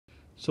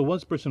So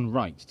was Britain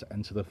right to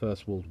enter the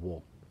First World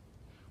War?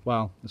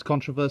 Well, as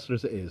controversial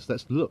as it is,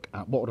 let's look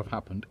at what would have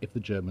happened if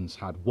the Germans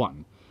had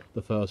won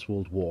the First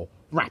World War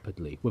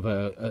rapidly with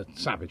a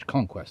savage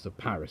conquest of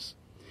Paris.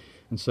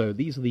 And so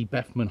these are the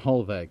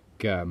Bethmann-Hollweg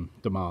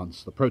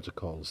demands, the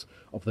protocols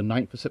of the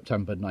 9th of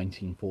September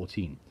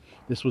 1914.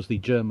 This was the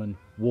German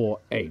war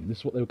aim. This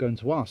is what they were going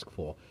to ask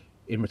for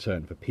in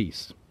return for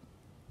peace.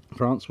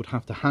 France would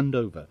have to hand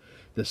over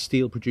the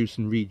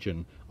steel-producing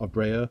region of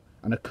Breaux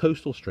and a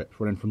coastal strip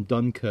running from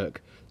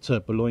Dunkirk to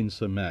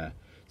Boulogne-sur-Mer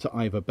to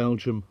either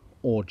Belgium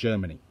or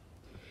Germany.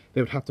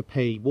 They would have to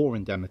pay war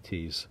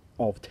indemnities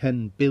of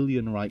 10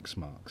 billion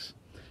Reichsmarks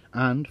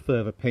and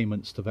further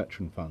payments to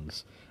veteran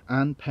funds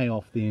and pay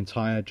off the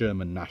entire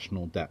German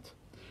national debt.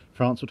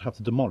 France would have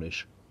to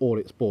demolish all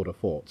its border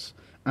forts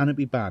and it'd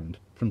be banned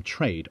from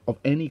trade of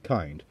any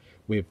kind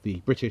with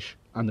the British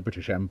and the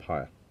British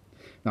Empire.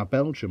 Now,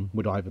 Belgium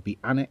would either be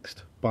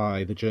annexed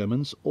by the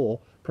Germans or,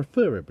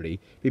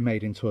 preferably, be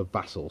made into a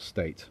vassal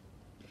state.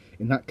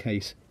 In that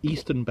case,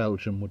 eastern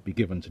Belgium would be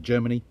given to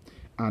Germany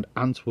and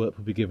Antwerp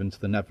would be given to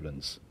the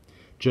Netherlands.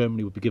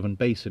 Germany would be given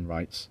basin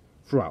rights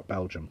throughout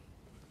Belgium.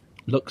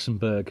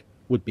 Luxembourg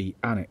would be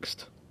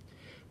annexed.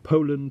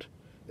 Poland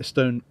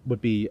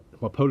would be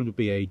put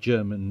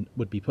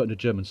under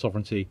German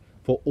sovereignty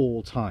for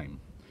all time.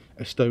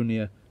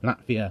 Estonia,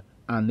 Latvia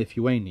and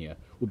Lithuania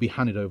would be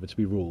handed over to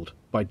be ruled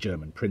by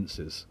German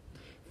princes.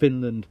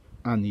 Finland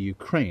and the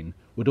Ukraine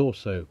would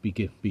also be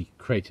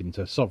created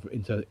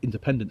into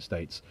independent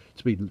states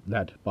to be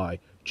led by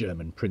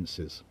German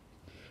princes.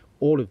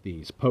 All of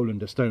these,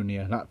 Poland,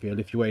 Estonia, Latvia,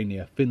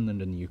 Lithuania,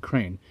 Finland and the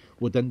Ukraine,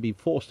 would then be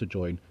forced to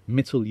join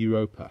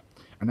Mitteleuropa,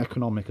 an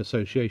economic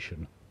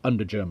association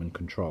under German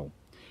control.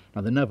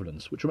 Now the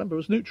Netherlands, which remember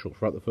was neutral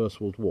throughout the First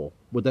World War,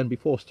 would then be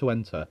forced to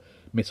enter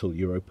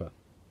Mitteleuropa,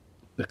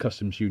 the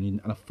customs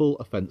union and a full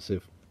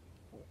offensive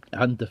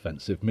and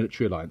defensive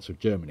military alliance with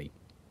Germany.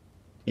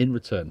 In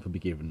return for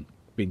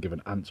being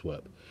given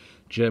Antwerp,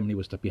 Germany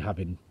was to be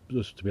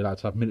allowed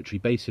to have military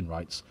basin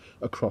rights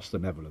across the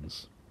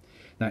Netherlands.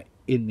 Now,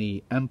 in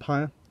the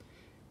Empire,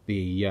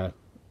 the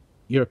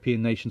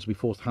European nations would be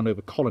forced to hand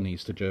over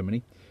colonies to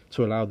Germany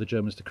to allow the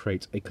Germans to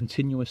create a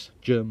continuous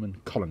German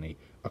colony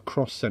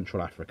across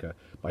Central Africa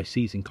by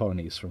seizing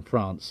colonies from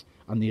France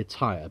and the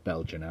entire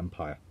Belgian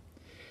Empire.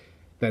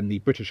 Then the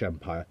British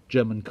Empire,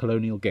 German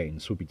colonial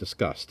gains would be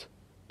discussed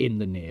in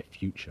the near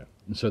future.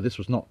 And so this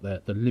was not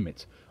the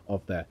limit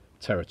of their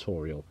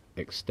territorial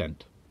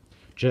extent.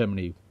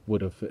 Germany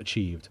would have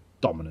achieved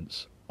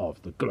dominance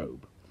of the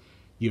globe.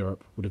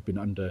 Europe would have been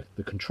under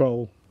the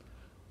control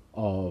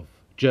of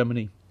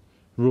Germany,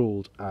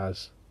 ruled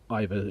as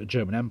either a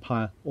German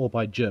empire or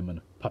by German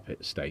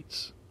puppet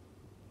states.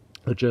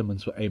 The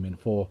Germans were aiming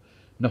for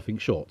nothing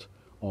short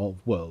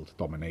of world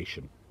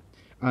domination.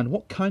 And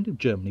what kind of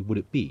Germany would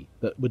it be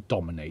that would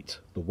dominate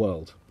the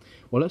world?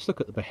 Well, let's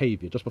look at the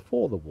behaviour just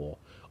before the war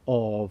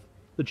of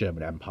the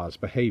German Empire's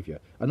behaviour,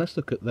 and let's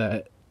look at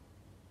their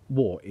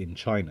war in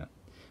China.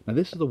 Now,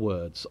 this is the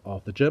words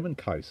of the German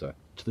Kaiser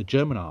to the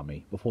German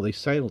army before they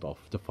sailed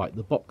off to fight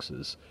the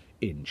Boxers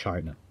in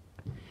China.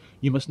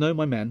 "You must know,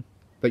 my men,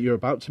 that you're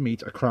about to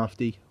meet a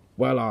crafty,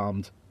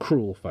 well-armed,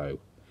 cruel foe.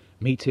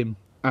 Meet him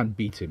and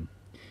beat him.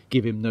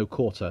 Give him no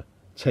quarter,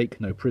 take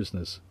no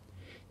prisoners.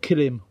 Kill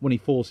him when he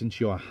falls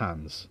into your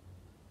hands.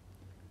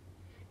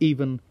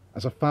 Even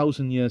as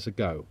 1,000 years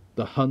ago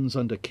the Huns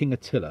under King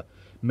Attila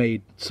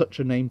made such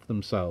a name for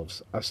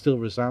themselves as still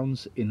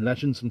resounds in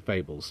legends and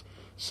fables,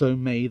 so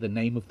may the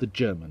name of the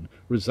German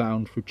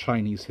resound through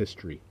Chinese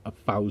history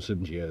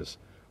 1,000 years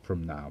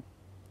from now."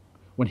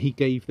 When he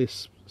gave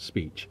this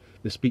speech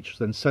was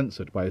then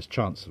censored by his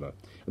Chancellor,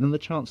 and then the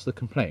Chancellor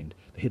complained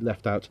that he'd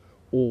left out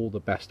all the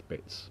best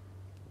bits.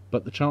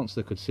 But the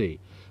Chancellor could see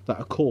that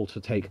a call to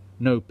take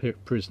no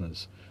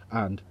prisoners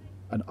and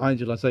an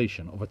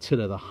idealisation of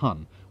Attila the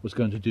Hun was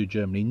going to do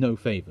Germany no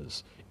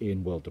favours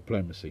in world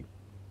diplomacy.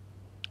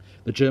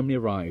 The Germany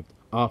arrived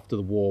after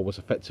the war was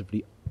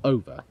effectively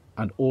over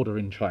and order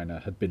in China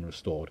had been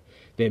restored.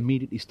 They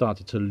immediately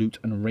started to loot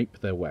and rape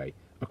their way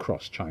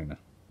across China.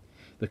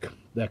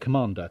 Their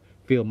commander,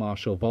 Field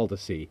Marshal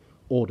Waldersee,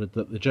 ordered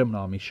that the German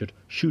army should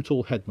shoot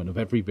all headmen of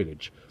every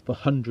village for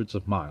hundreds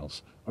of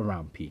miles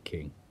around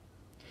Peking.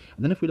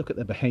 And then if we look at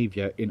their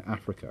behaviour in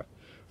Africa,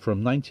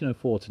 from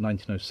 1904 to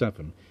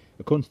 1907,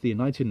 according to the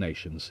United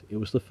Nations, it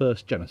was the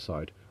first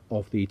genocide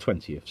of the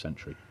 20th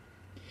century.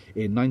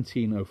 In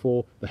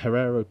 1904, the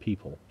Herero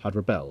people had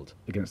rebelled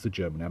against the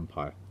German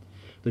Empire.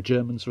 The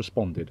Germans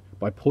responded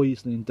by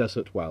poisoning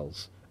desert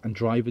wells and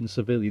driving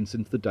civilians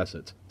into the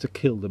desert to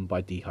kill them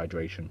by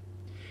dehydration.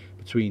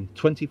 Between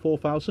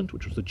 24,000,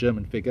 which was the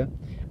German figure,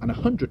 and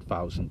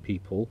 100,000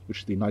 people, which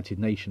is the United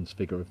Nations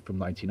figure from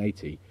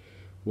 1980,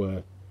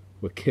 were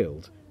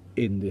killed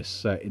in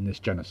this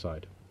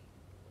genocide.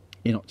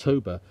 In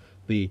October,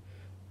 the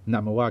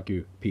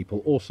Namawagu people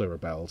also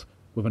rebelled,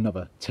 with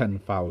another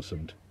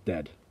 10,000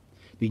 dead.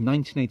 The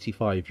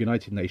 1985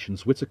 United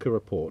Nations Whitaker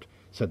report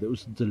said that it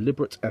was a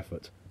deliberate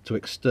effort to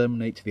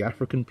exterminate the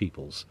African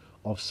peoples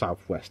of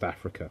southwest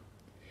Africa.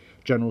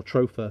 General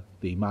Trotha,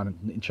 the man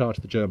in charge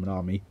of the German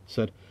army,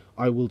 said,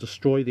 "I will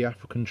destroy the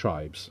African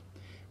tribes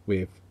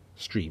with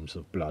streams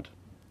of blood.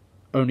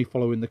 Only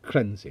following the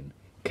cleansing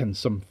can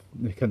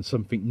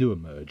something new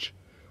emerge,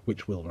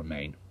 which will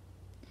remain."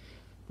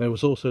 There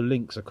was also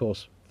links, of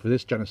course, for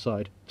this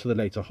genocide to the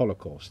later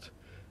Holocaust.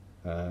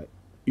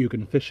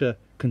 Eugen Fischer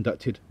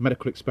conducted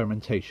medical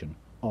experimentation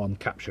on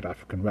captured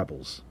African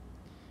rebels.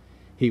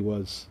 He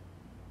was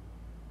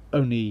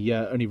only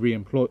to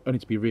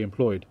be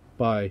re-employed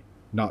by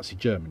Nazi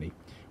Germany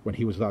when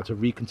he was allowed to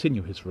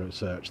recontinue his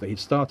research that he'd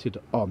started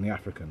on the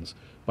Africans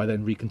by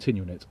then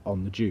recontinuing it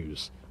on the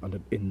Jews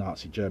in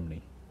Nazi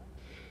Germany.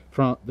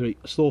 The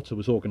slaughter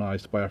was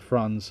organised by a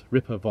Franz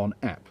Ripper von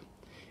Epp.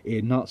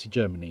 In Nazi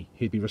Germany,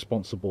 he'd be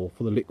responsible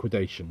for the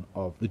liquidation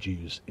of the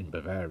Jews in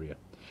Bavaria.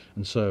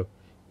 And so,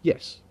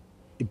 yes,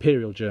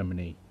 Imperial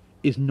Germany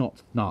is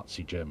not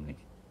Nazi Germany.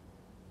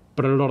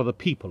 But a lot of the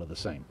people are the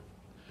same.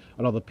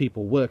 A lot of the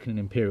people working in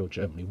Imperial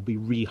Germany will be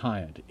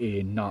rehired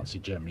in Nazi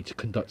Germany to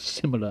conduct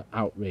similar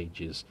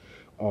outrages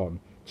on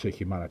to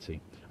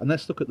humanity. And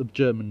let's look at the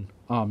German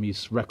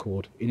army's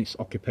record in its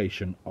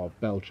occupation of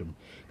Belgium.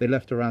 They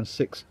left around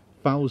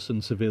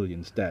 6,000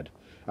 civilians dead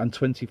and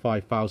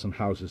 25,000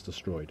 houses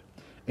destroyed.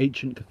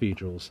 Ancient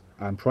cathedrals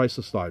and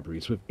priceless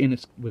libraries with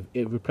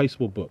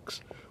irreplaceable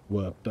books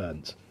were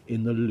burnt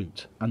in the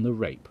loot and the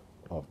rape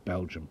of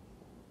Belgium.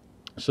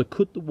 So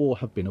could the war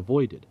have been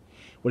avoided?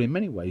 Well, in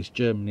many ways,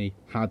 Germany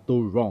had the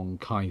wrong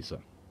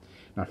Kaiser.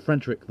 Now,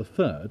 Frederick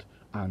III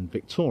and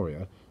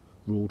Victoria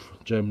ruled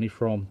Germany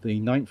from the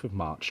 9th of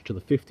March to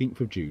the 15th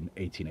of June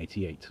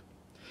 1888.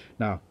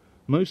 Now,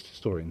 most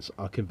historians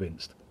are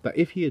convinced that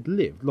if he had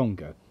lived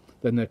longer,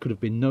 then there would have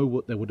been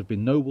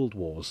no world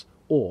wars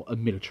or a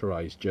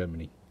militarised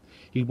Germany.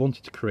 He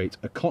wanted to create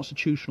a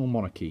constitutional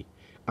monarchy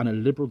and a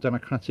liberal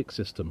democratic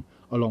system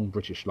along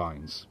British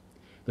lines.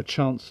 The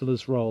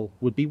Chancellor's role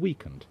would be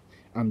weakened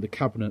and the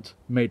cabinet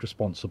made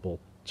responsible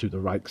to the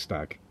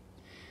Reichstag.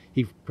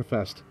 He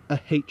professed a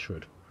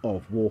hatred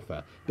of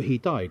warfare, but he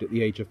died at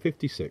the age of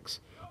 56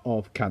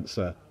 of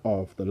cancer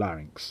of the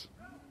larynx.